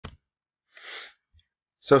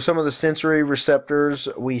So some of the sensory receptors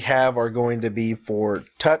we have are going to be for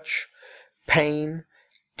touch, pain,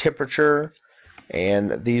 temperature,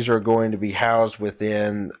 and these are going to be housed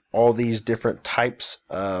within all these different types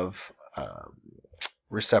of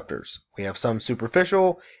receptors. We have some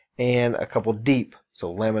superficial and a couple deep.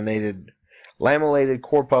 So lamellated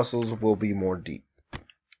corpuscles will be more deep.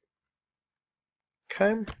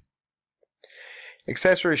 Okay.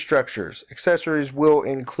 Accessory structures. Accessories will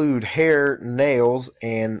include hair, nails,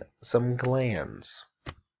 and some glands.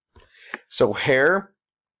 So hair,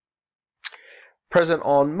 present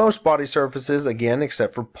on most body surfaces, again,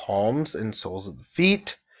 except for palms and soles of the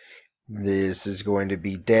feet. This is going to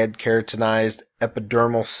be dead keratinized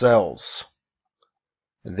epidermal cells.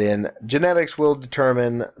 And then genetics will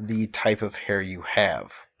determine the type of hair you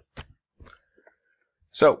have.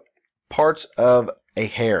 So, parts of a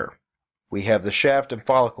hair. We have the shaft and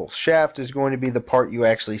follicle. Shaft is going to be the part you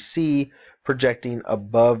actually see projecting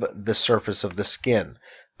above the surface of the skin.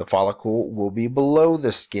 The follicle will be below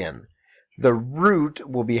the skin. The root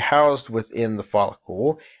will be housed within the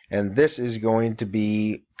follicle, and this is going to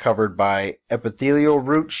be covered by epithelial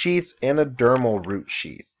root sheath and a dermal root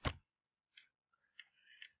sheath.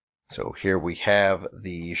 So here we have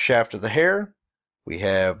the shaft of the hair, we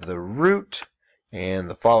have the root, and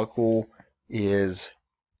the follicle is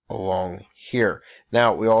along here.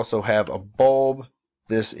 Now we also have a bulb.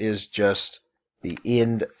 This is just the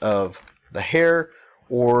end of the hair,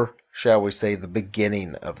 or shall we say the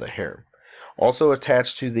beginning of the hair. Also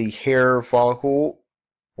attached to the hair follicle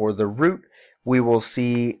or the root, we will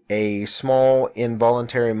see a small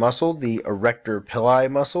involuntary muscle, the erector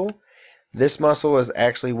pili muscle. This muscle is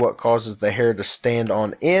actually what causes the hair to stand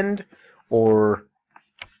on end, or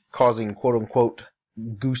causing quote-unquote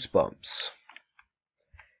goosebumps.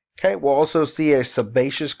 Okay, we'll also see a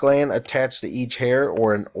sebaceous gland attached to each hair,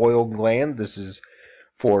 or an oil gland. This is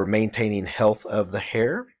for maintaining health of the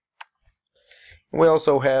hair. We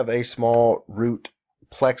also have a small root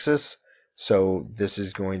plexus, so this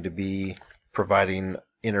is going to be providing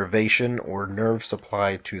innervation or nerve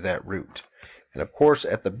supply to that root. And of course,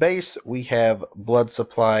 at the base, we have blood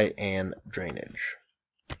supply and drainage.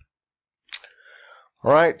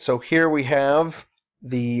 All right, so here we have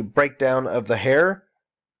the breakdown of the hair.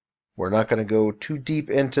 We're not going to go too deep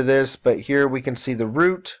into this, but here we can see the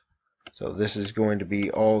root. So this is going to be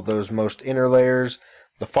all those most inner layers.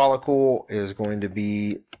 The follicle is going to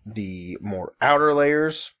be the more outer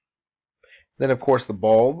layers. Then, of course, the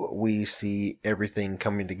bulb, we see everything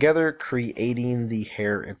coming together, creating the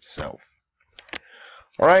hair itself.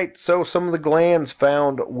 All right, so some of the glands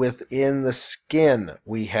found within the skin.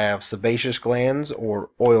 We have sebaceous glands or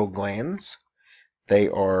oil glands. They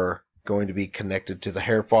are going to be connected to the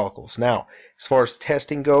hair follicles. Now, as far as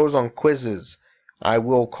testing goes on quizzes, I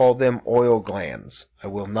will call them oil glands. I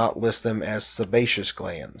will not list them as sebaceous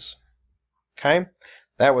glands. Okay?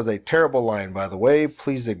 That was a terrible line, by the way.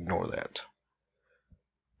 Please ignore that.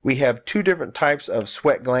 We have two different types of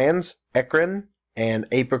sweat glands, eccrine and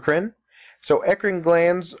apocrine. So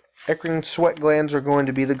eccrine sweat glands are going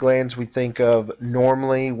to be the glands we think of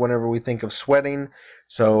normally whenever we think of sweating.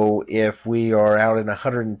 So if we are out in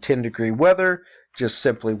 110-degree weather, just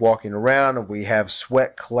simply walking around, if we have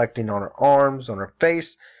sweat collecting on our arms, on our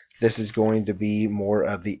face, this is going to be more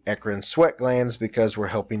of the eccrine sweat glands because we're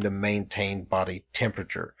helping to maintain body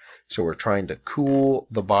temperature. So we're trying to cool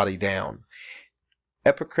the body down.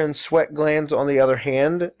 Apocrine sweat glands, on the other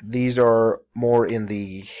hand, these are more in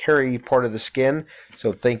the hairy part of the skin.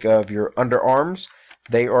 So think of your underarms.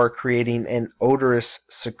 They are creating an odorous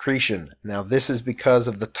secretion. Now this is because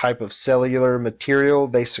of the type of cellular material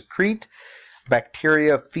they secrete.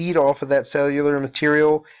 Bacteria feed off of that cellular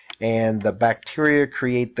material, and the bacteria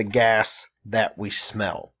create the gas that we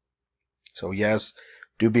smell. So yes,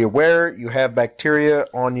 do be aware you have bacteria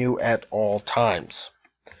on you at all times.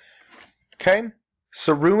 Okay?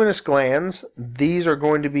 Ceruminous glands, these are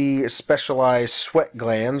going to be specialized sweat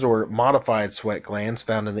glands or modified sweat glands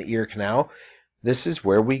found in the ear canal. This is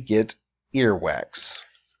where we get earwax.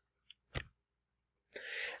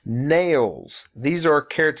 Nails, these are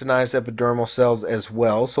keratinized epidermal cells as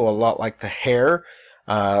well, so a lot like the hair,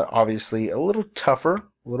 obviously a little tougher,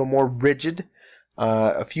 a little more rigid.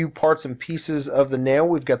 A few parts and pieces of the nail.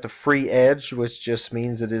 We've got the free edge, which just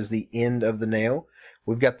means it is the end of the nail.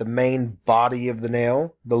 We've got the main body of the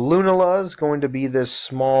nail. The lunula is going to be this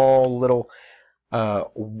small little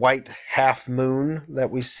white half moon that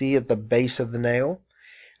we see at the base of the nail.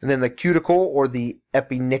 And then the cuticle or the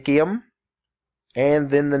eponychium. And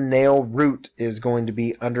then the nail root is going to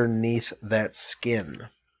be underneath that skin.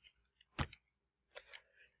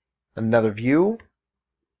 Another view.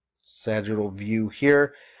 sagittal view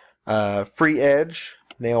here. Free edge,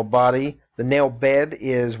 nail body. The nail bed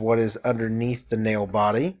is what is underneath the nail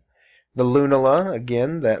body. The lunula,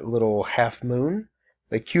 again, that little half moon.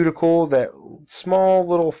 The cuticle, that small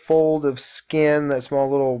little fold of skin, that small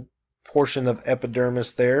little portion of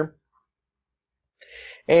epidermis there.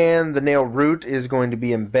 And the nail root is going to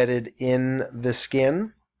be embedded in the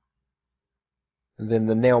skin. And then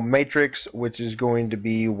the nail matrix, which is going to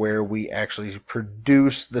be where we actually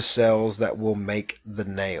produce the cells that will make the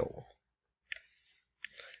nail.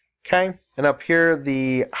 Okay, and up here,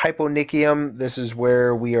 the hyponychium, this is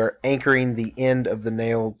where we are anchoring the end of the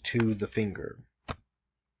nail to the finger.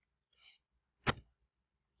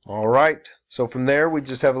 All right, so from there, we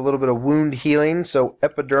just have a little bit of wound healing. So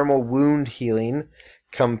epidermal wound healing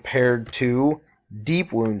compared to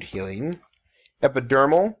deep wound healing.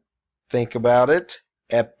 Epidermal, think about it.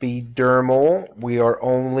 Epidermal, we are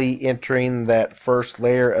only entering that first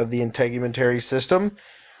layer of the integumentary system.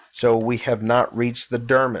 So we have not reached the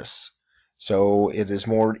dermis. So it is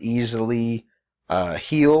more easily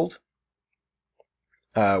healed.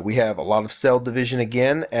 We have a lot of cell division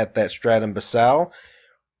again at that stratum basale.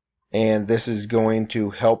 And this is going to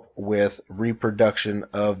help with reproduction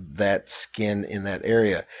of that skin in that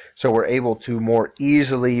area. So we're able to more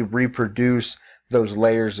easily reproduce those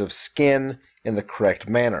layers of skin in the correct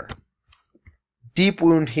manner. Deep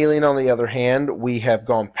wound healing, on the other hand, we have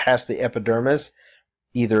gone past the epidermis,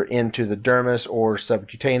 either into the dermis or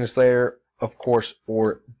subcutaneous layer, of course,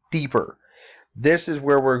 or deeper. This is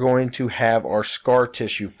where we're going to have our scar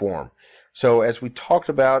tissue form. So as we talked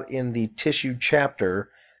about in the tissue chapter,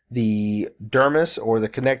 the dermis, or the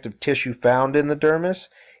connective tissue found in the dermis,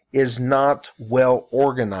 is not well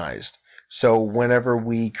organized. So whenever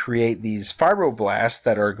we create these fibroblasts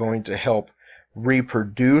that are going to help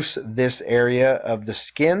reproduce this area of the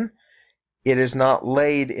skin, it is not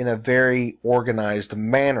laid in a very organized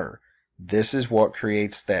manner. This is what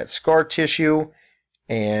creates that scar tissue,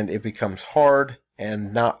 and it becomes hard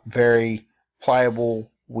and not very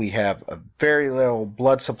pliable. We have a very little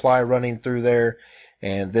blood supply running through there,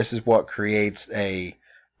 and this is what creates a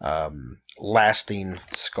lasting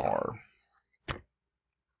scar.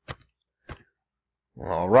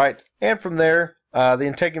 All right, and from there,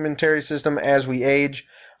 the integumentary system, as we age,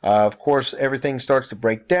 of course, everything starts to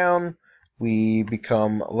break down. We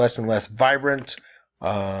become less and less vibrant,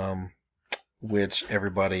 which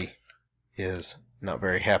everybody is not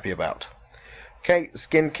very happy about. Okay,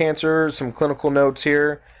 skin cancer, some clinical notes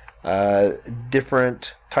here.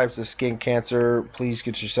 Different types of skin cancer. Please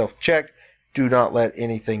get yourself checked. Do not let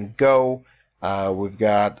anything go. We've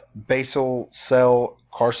got basal cell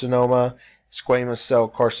carcinoma, squamous cell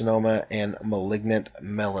carcinoma, and malignant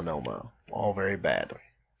melanoma. All very bad.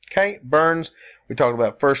 Okay, burns. We talked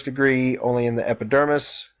about first degree only in the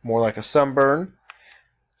epidermis, more like a sunburn.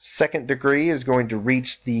 Second degree is going to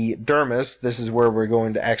reach the dermis. This is where we're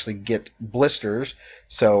going to actually get blisters.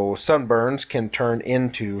 So sunburns can turn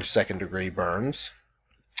into second degree burns.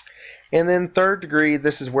 And then third degree,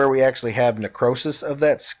 this is where we actually have necrosis of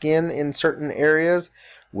that skin in certain areas,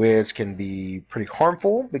 which can be pretty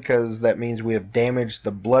harmful because that means we have damaged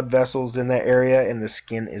the blood vessels in that area and the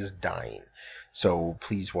skin is dying. So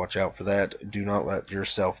please watch out for that. Do not let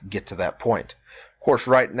yourself get to that point. Of course,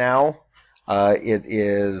 right now, it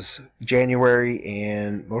is January,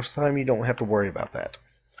 and most of the time you don't have to worry about that.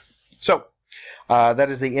 So, that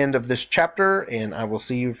is the end of this chapter, and I will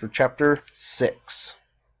see you for chapter 6.